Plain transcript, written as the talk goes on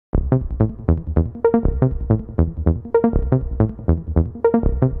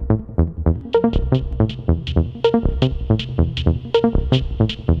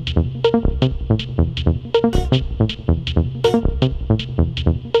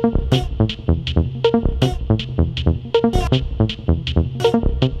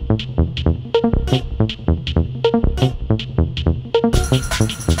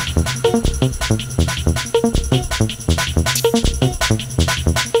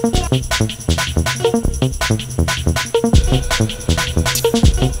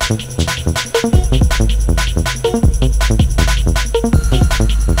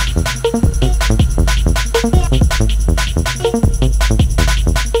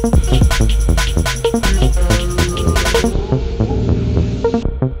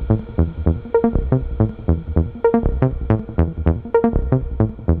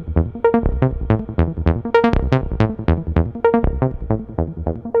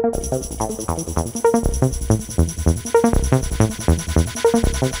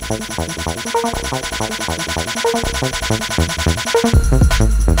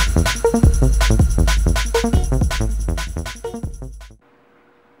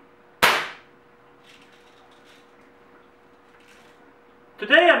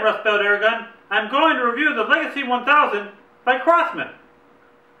Today on Rust Belt Airgun, I'm going to review the Legacy 1000 by Crosman.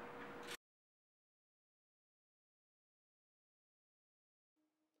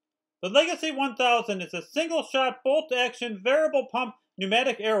 The Legacy 1000 is a single-shot bolt-action variable pump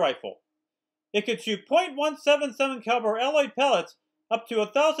pneumatic air rifle. It can shoot .177 caliber alloy pellets up to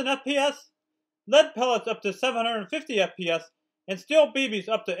 1000 FPS, lead pellets up to 750 FPS, and steel BBs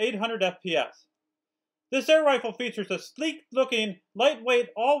up to 800 FPS. This air rifle features a sleek-looking, lightweight,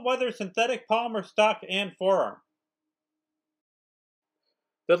 all-weather synthetic polymer stock and forearm.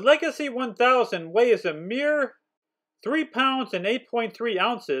 The Legacy 1000 weighs a mere 3 pounds and 8.3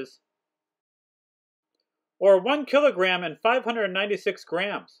 ounces, or 1 kilogram and 596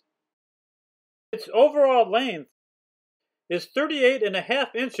 grams. Its overall length is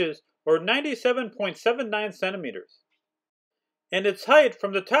 38.5 inches, or 97.79 centimeters. And its height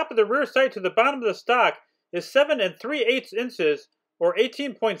from the top of the rear sight to the bottom of the stock is 7 3/8 inches, or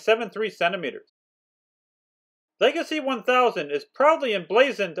 18.73 centimeters. Legacy 1000 is proudly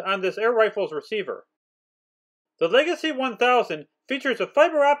emblazoned on this air rifle's receiver. The Legacy 1000 features a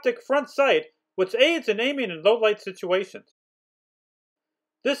fiber optic front sight which aids in aiming in low light situations.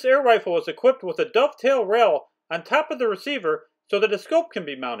 This air rifle is equipped with a dovetail rail on top of the receiver so that a scope can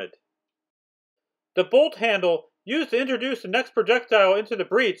be mounted. The bolt handle used to introduce the next projectile into the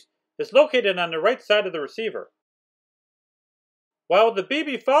breech is located on the right side of the receiver, while the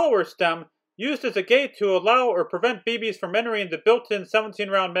BB follower stem, used as a gate to allow or prevent BBs from entering the built-in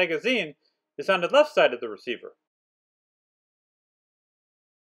 17-round magazine, is on the left side of the receiver.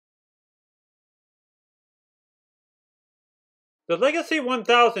 The Legacy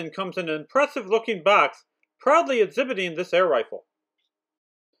 1000 comes in an impressive-looking box, proudly exhibiting this air rifle.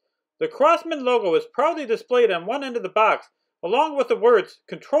 The Crosman logo is proudly displayed on one end of the box, along with the words,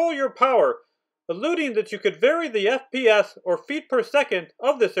 "Control your power," alluding that you could vary the FPS or feet per second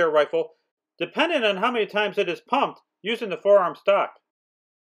of this air rifle, depending on how many times it is pumped using the forearm stock.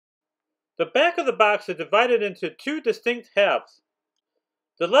 The back of the box is divided into two distinct halves.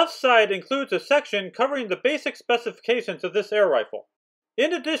 The left side includes a section covering the basic specifications of this air rifle.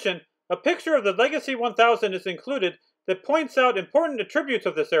 In addition, a picture of the Legacy 1000 is included that points out important attributes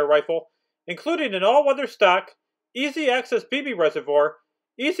of this air rifle, including an all-weather stock, easy access BB reservoir,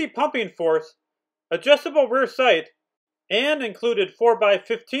 easy pumping force, adjustable rear sight, and included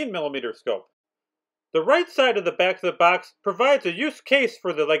 4x15mm scope. The right side of the back of the box provides a use case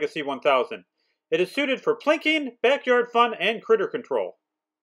for the Legacy 1000. It is suited for plinking, backyard fun, and critter control.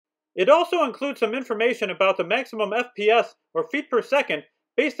 It also includes some information about the maximum FPS or feet per second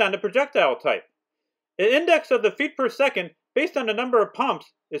based on the projectile type. An index of the feet per second based on the number of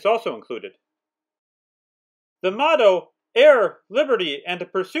pumps is also included. The motto, "Air, Liberty, and the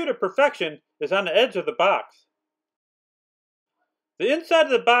Pursuit of Perfection," is on the edge of the box. The inside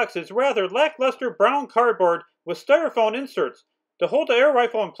of the box is rather lackluster brown cardboard with styrofoam inserts to hold the air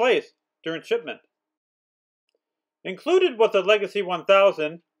rifle in place during shipment. Included with the Legacy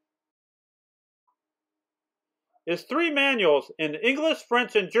 1000 is 3 manuals in English,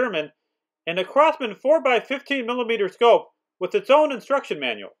 French, and German, and a Crosman 4x15mm scope with its own instruction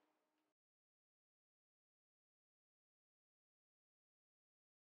manual.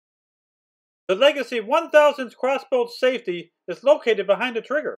 The Legacy 1000's crossbolt safety is located behind the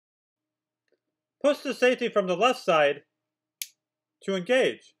trigger. Push the safety from the left side to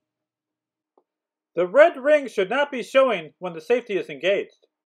engage. The red ring should not be showing when the safety is engaged.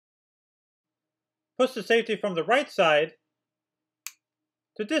 push the safety from the right side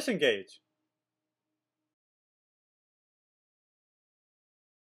to disengage.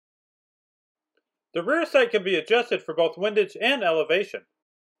 The rear sight can be adjusted for both windage and elevation.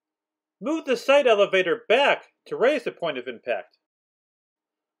 Move the sight elevator back to raise the point of impact.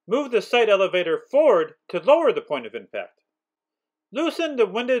 Move the sight elevator forward to lower the point of impact. Loosen the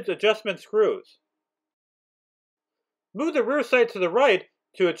windage adjustment screws. Move the rear sight to the right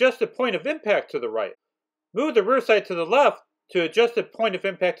to adjust the point of impact to the right. Move the rear sight to the left to adjust the point of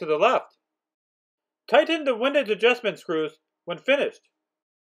impact to the left. Tighten the windage adjustment screws when finished.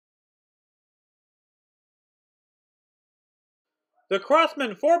 The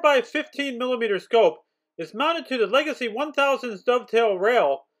Crosman 4x15mm scope is mounted to the Legacy 1000's dovetail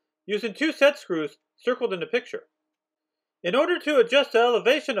rail using 2 set screws circled in the picture. In order to adjust the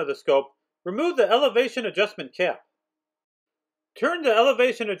elevation of the scope, remove the elevation adjustment cap. Turn the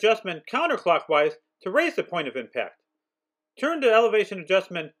elevation adjustment counterclockwise to raise the point of impact. Turn the elevation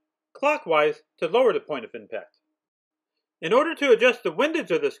adjustment clockwise to lower the point of impact. In order to adjust the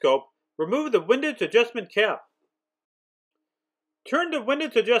windage of the scope, remove the windage adjustment cap. Turn the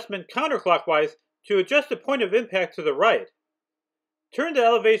windage adjustment counterclockwise to adjust the point of impact to the right. Turn the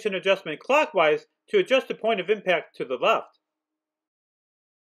elevation adjustment clockwise to adjust the point of impact to the left.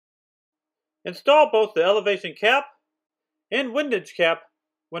 Install both the elevation cap and windage cap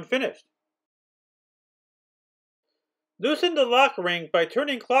when finished. Loosen the lock ring by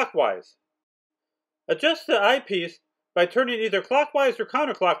turning clockwise. Adjust the eyepiece by turning either clockwise or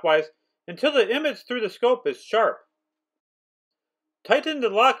counterclockwise until the image through the scope is sharp. Tighten the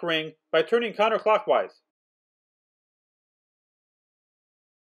lock ring by turning counterclockwise.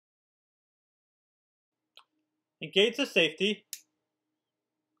 Engage the safety.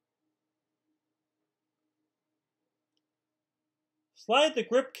 Slide the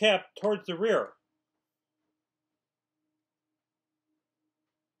grip cap towards the rear.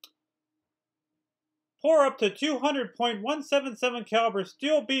 Pour up to 200.177 caliber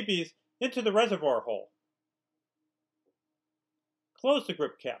steel BBs into the reservoir hole. Close the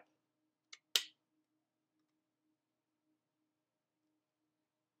grip cap.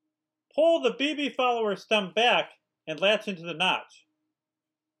 Pull the BB follower stem back and latch into the notch.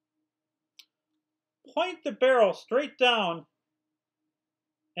 Point the barrel straight down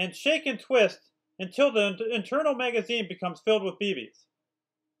and shake and twist until the internal magazine becomes filled with BBs.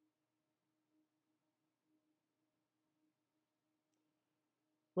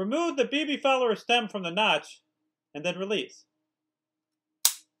 Remove the BB follower stem from the notch and then release.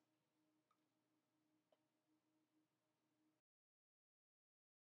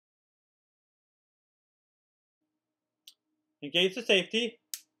 Engage the safety.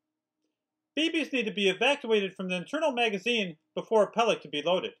 BBs need to be evacuated from the internal magazine before a pellet can be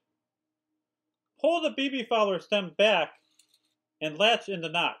loaded. Pull the BB follower stem back and latch in the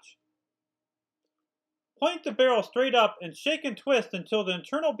notch. Point the barrel straight up and shake and twist until the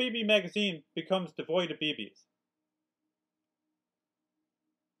internal BB magazine becomes devoid of BBs.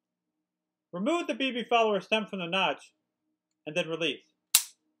 Remove the BB follower stem from the notch and then release.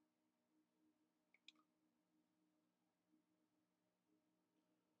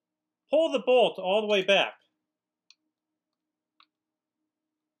 Pull the bolt all the way back.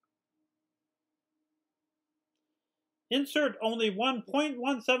 Insert only one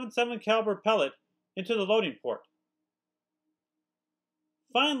 .177 caliber pellet into the loading port.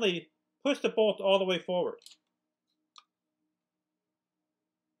 Finally, push the bolt all the way forward.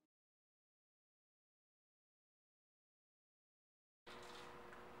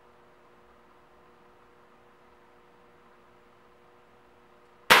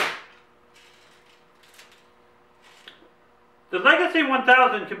 The Legacy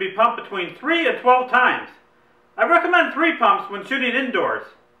 1000 can be pumped between 3 and 12 times. I recommend 3 pumps when shooting indoors.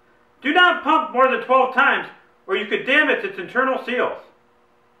 Do not pump more than 12 times or you could damage its internal seals.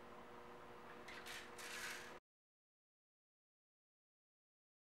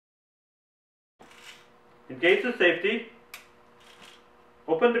 Engage the safety.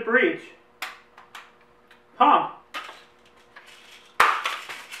 Open the breech. Pump.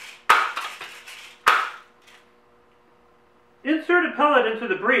 Insert a pellet into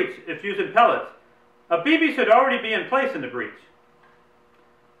the breech if using pellets. A BB should already be in place in the breech.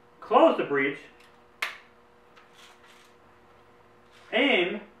 Close the breech.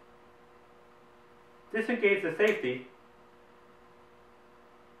 Aim. Disengage the safety.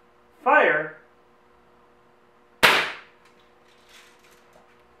 Fire.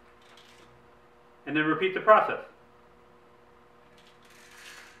 And then repeat the process.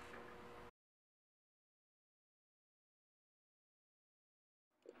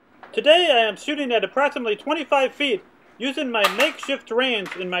 Today I am shooting at approximately 25 feet using my makeshift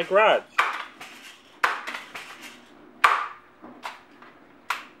range in my garage.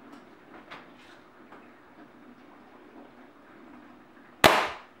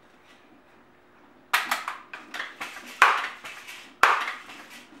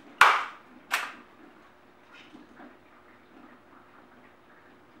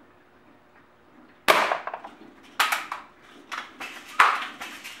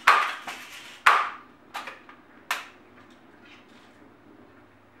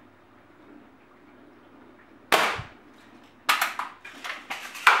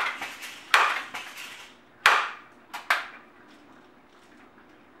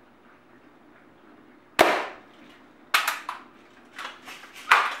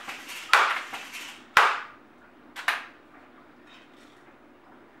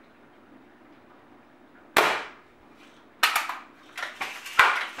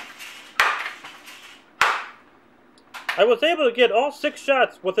 I was able to get all 6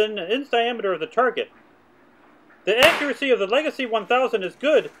 shots within an inch diameter of the target. The accuracy of the Legacy 1000 is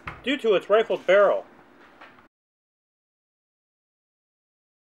good due to its rifled barrel.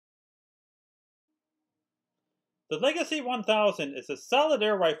 The Legacy 1000 is a solid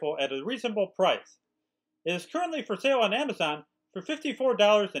air rifle at a reasonable price. It is currently for sale on Amazon for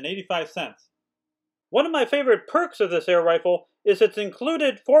 $54.85. One of my favorite perks of this air rifle is its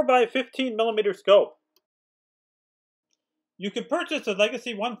included 4x15mm scope. You can purchase the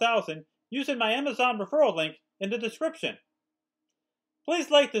Legacy 1000 using my Amazon referral link in the description. Please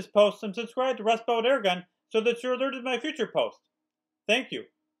like this post and subscribe to Rust Belt Airgun so that you're alerted to my future posts. Thank you.